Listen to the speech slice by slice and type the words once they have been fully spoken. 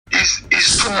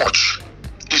is too much.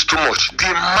 It's too much.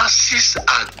 The masses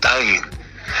are dying.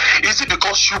 Is it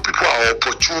because you people are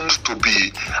opportune to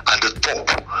be at the top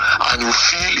and you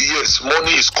feel yes,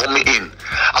 money is coming in,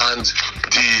 and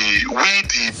the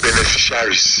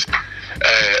beneficiaries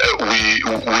we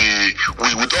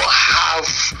don't have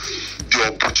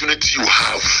the opportunity you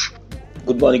have?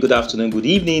 Good morning, good afternoon, good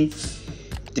evening.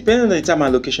 Depending on the time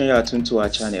and location you are tuned to our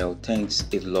channel, thanks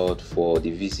a lot for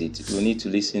the visit. You need to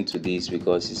listen to this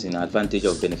because it's in advantage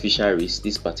of beneficiaries,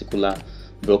 this particular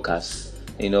broadcast.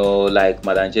 You know, like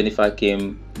Madam Jennifer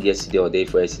came yesterday or day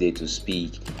for yesterday to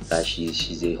speak that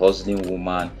she's a hustling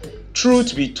woman.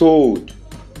 Truth be told,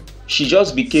 she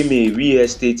just became a real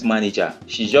estate manager.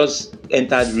 She just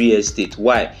entered real estate.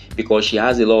 Why? Because she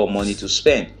has a lot of money to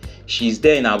spend. She's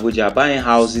there in Abuja buying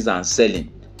houses and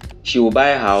selling. She will buy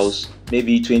a house,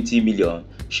 maybe 20 million.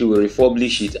 She will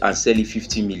refurbish it and sell it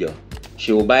 50 million.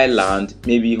 She will buy land,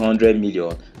 maybe 100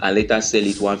 million, and later sell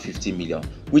it 150 million.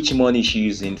 Which money is she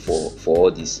using for all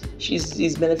this?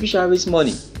 It's beneficiaries'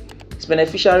 money. It's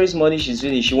beneficiaries' money she's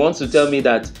using. She wants to tell me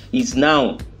that it's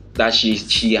now that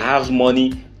she has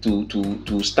money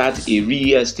to start a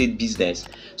real estate business.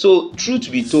 So, truth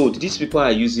be told, these people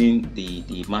are using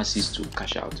the masses to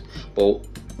cash out. But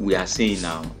we are saying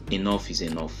now, enough is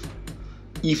enough.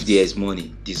 If there is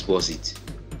money, disburse it.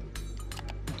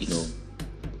 You know,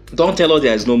 don't tell us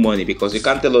there is no money, because you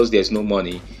can't tell us there is no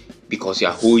money because you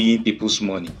are holding people's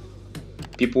money.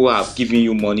 People have given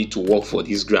you money to work for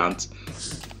this grant.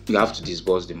 You have to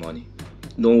disburse the money.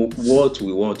 No, what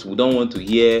we want, we don't want to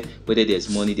hear whether there's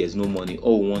money, there's no money.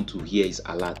 All we want to hear is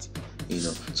alert. You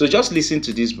know, so just listen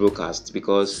to this broadcast,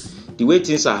 because the way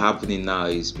things are happening now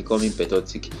is becoming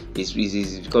pathetic. It's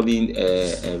becoming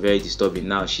very disturbing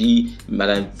now.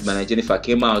 Madam Jennifer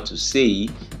came out to say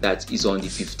that it's on the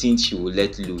 15th she will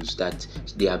let loose, that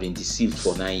they have been deceived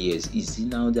for 9 years. Is it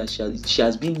now that she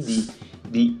has been in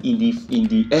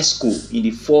the esco, in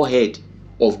the forehead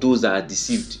of those that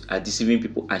are deceiving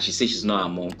people, and she says she's not a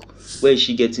monk? Where is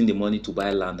she getting the money to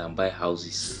buy land and buy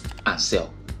houses and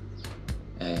sell?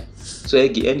 So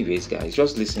anyways, guys,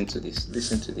 just listen to this. Good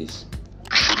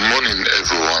morning,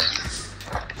 everyone.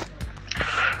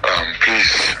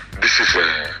 Please, this is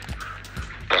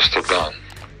Pastor Dan.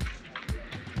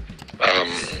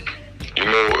 You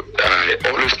know, I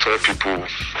always tell people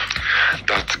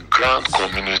that grant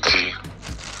community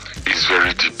is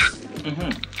very deep.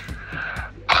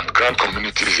 And grant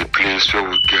community is a place where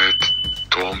we get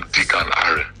Tom, Dick, and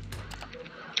Harry.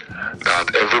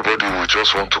 That everybody will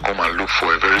just want to come and look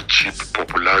for a very cheap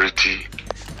popularity,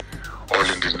 all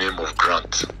in the name of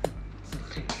grant.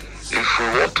 If we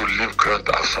want to leave grant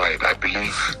aside, I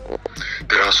believe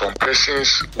there are some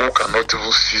persons who cannot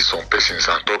even see some persons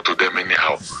and talk to them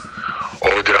anyhow.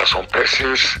 Or there are some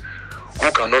persons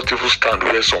who cannot even stand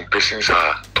where some persons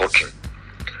are talking.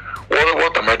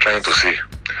 What am I trying to say?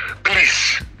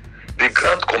 Please, the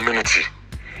grant community,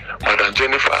 Madam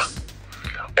Jennifer,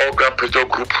 all grant pressure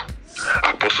group,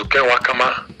 Apostle Ken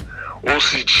Wakama,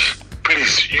 OCG,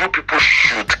 please, you people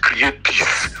should create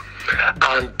peace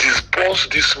and disburse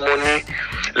this money.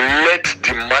 Let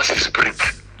the masses breathe.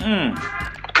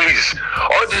 Please,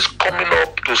 all this coming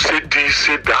up to say this,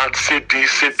 say that, say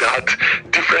this, say that,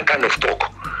 different kind of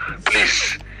talk,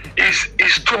 please,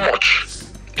 is too much.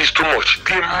 It's too much.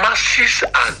 The masses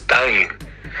are dying.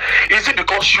 Is it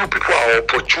because you people are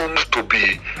opportune to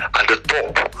be at the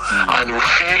top and you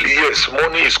feel yes,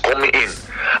 money is coming in,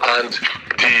 and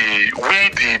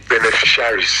the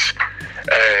beneficiaries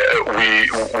we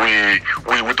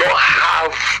don't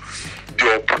have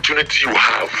the opportunity you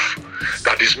have,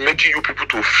 that is making you people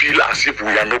to feel as if we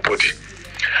are nobody?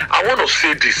 I want to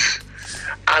say this: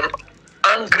 an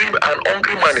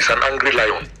hungry man is an angry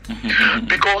lion.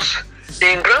 Because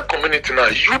in grant community now,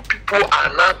 you people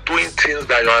are not doing things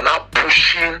that you are not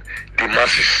pushing the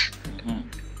masses.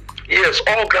 Yes,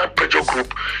 all grant pressure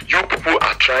group, you people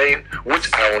are trying, which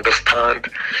I understand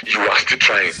you are still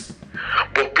trying.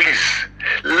 But please,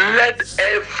 let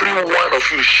every one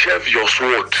of you shave your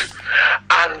sword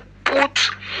and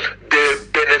put the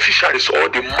beneficiaries or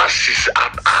the masses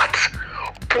at heart.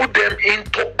 Put them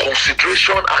into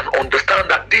consideration and understand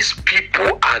that these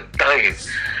people are dying.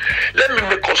 Let me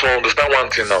make us understand one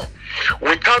thing now.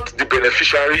 Without the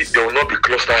beneficiary, there will not be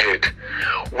cluster head.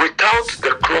 Without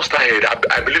the cluster head,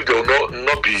 I believe there will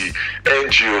not be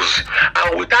NGOs.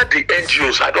 And without the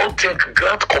NGOs, I don't think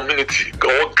grant community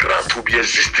or grant will be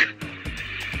existing,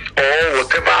 or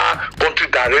whatever country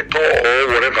director or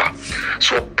whatever.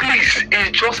 So please,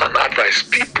 it's just an advice.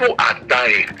 People are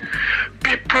dying.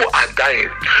 People are dying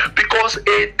because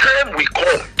a time will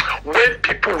come when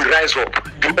people will rise up,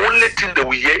 the only thing they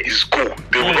will hear is go.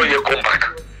 They will not hear come back.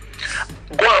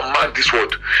 Go and mark this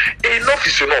word. Enough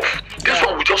is enough. This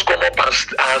one will just come up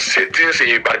and say things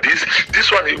about this.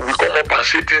 This one will come up and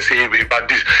say things about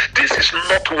this. This is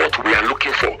not what we are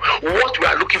looking for. What we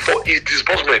are looking for is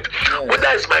disbursement. Whether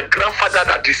it's my grandfather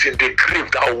that is in the grave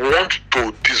that wants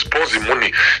to disburse the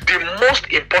money, the most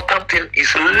important thing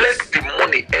is let the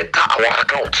money enter our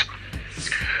account.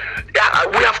 Yeah,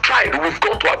 we have tried. We've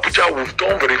gone to Abuja. We've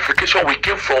done verification. We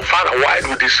came from far and wide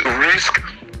with this risk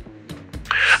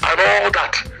and all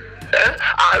that.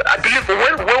 I believe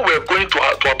when we're going to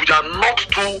Abuja, not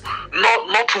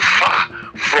too far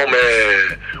from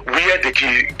where the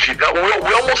kidnap,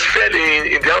 we almost fell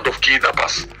in the hand of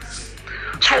kidnappers.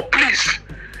 So please,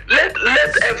 let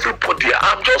everybody,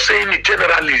 I'm just saying it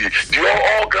generally, the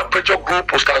all Grand Pressure Group,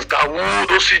 Posters Dawood,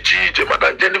 OCG,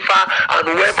 Madam Jennifer, and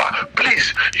whoever,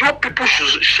 please, you people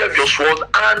should share your sword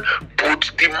and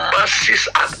put the masses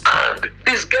at hand.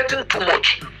 It's getting too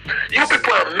much. You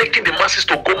people are making the masses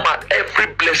to go mad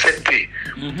every blessed day.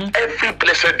 Every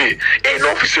blessed day.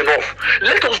 Enough is enough.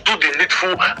 Let us do the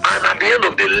needful, and at the end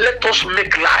of the day, let us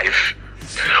make life.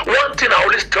 One thing I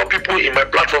always tell people in my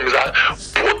platform is that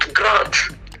put grant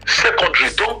secondary,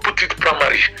 don't put it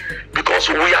primary, because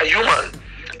we are human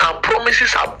and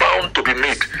promises are bound to be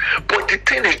made, but the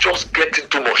thing is just getting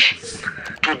too much.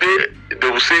 Today they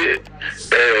will say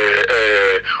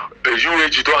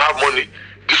UAG don't have money.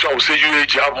 This one will say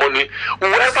UAG have money.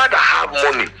 Whoever that have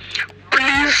money,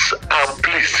 please and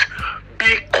please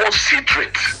be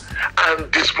considerate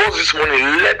and disperse this money.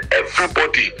 Let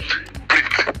everybody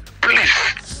breathe.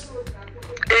 Please.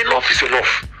 Enough is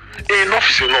enough. Enough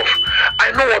is enough.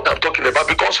 I know what I'm talking about,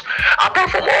 because apart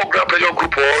from all Grand Pressure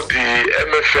Group or the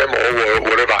MFM or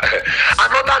whatever,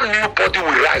 another new body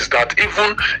will rise that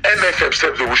even MFM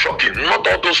said they will shocking. Not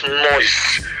all those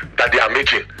noise that they are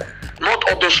making. Not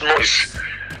all those noise.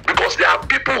 Because there are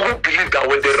people who believe that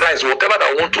when they rise, whatever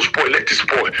they want to spoil, let it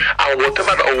spoil. And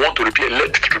whatever they want to repair,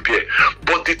 let it repair.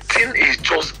 But the thing is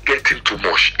just getting too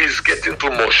much. It's getting too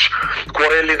much.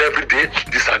 Quarreling every day,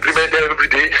 disagreement every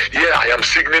day. Yeah, I am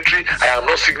signatory, I am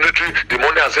not signatory. The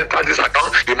money has entered this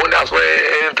account, the money has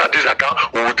entered this account.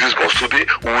 We will disburse today,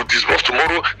 we will disburse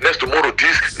tomorrow, next tomorrow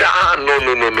this.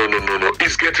 No.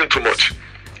 It's getting too much.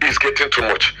 It's getting too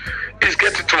much. It's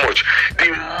getting too much. The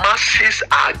masses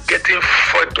are getting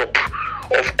fed up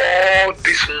of all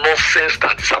this nonsense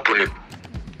that is happening.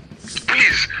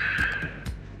 Please,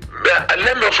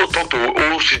 let me also talk to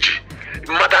OCG.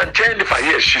 Madam Jennifer,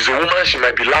 yes, she's a woman, she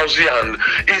might be lousy, and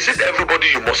is it everybody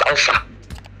you must answer?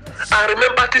 And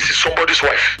remember, this is somebody's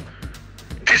wife.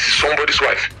 This is somebody's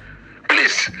wife.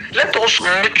 Please, let us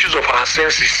make use of our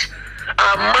senses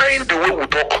and mind the way we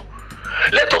talk.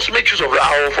 Let us make use of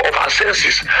our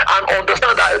senses and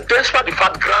understand that despite the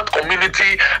fact Grant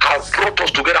community have brought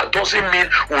us together, doesn't mean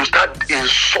we'll start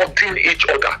insulting each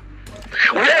other.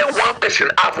 Where one person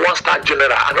have 1-star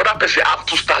general, another person have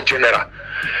 2-star general.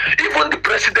 Even the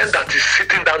president that is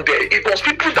sitting down there, it was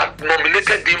people that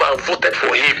nominated him and voted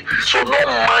for him. So no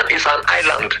man is an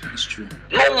island. It's true.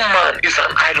 No man is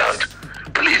an island.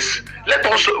 Please, let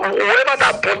us, whoever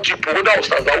that bought Jeep, whether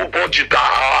Ustaz that who bought Jeep,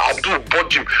 Abdul bought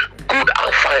Jeep, good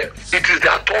and fine. It is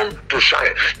their turn to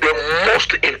shine. The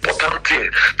most important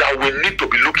thing that we need to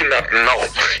be looking at now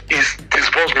is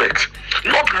disbursement.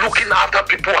 Not looking after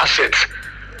people's assets.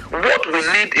 What we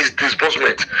need is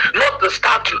disbursement. Not to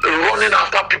start running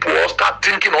after people or start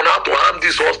thinking on how to harm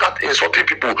this or start insulting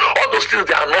people. All those things,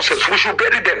 they are nonsense. We should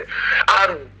bury them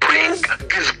and bring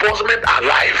disbursement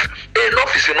alive.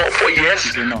 Enough is enough. For years,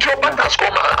 Joe has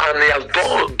come and he has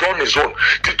done his own.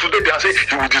 Today they are saying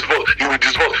he will disburse, he will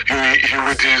disburse, he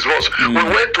will disburse. We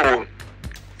went to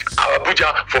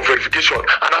Abuja for verification,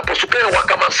 and Apostle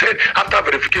Wakama said after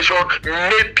verification,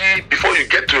 maybe before you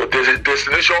get to your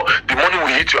destination, the money will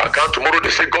hit your account. Tomorrow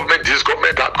they say government this,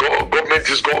 government that, government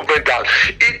this, government that.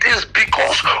 It is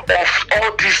because of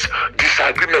all this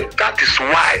disagreement. That is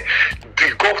why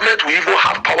the government will even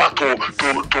have power to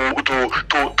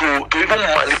even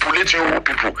manipulate you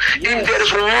people. If there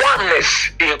is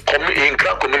oneness in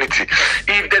Grant community,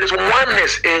 if there is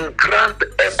oneness in Grant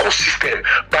ecosystem,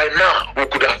 by now we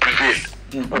could have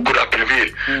prevailed. We could have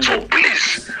prevailed. So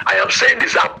please, I am saying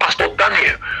this, Pastor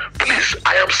Daniel, please,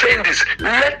 I am saying this,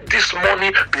 let this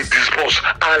money be disbursed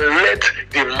and let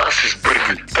the masses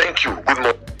breathe. Thank you. Good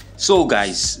morning. So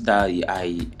guys, that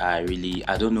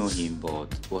I don't know him,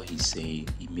 but what he's saying,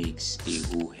 it makes a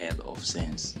whole hell of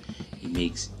sense. It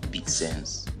makes big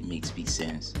sense. It makes big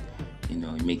sense. You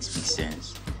know, it makes big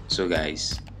sense. So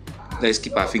guys, let's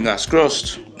keep our fingers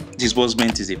crossed.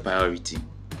 Disbursement is a priority.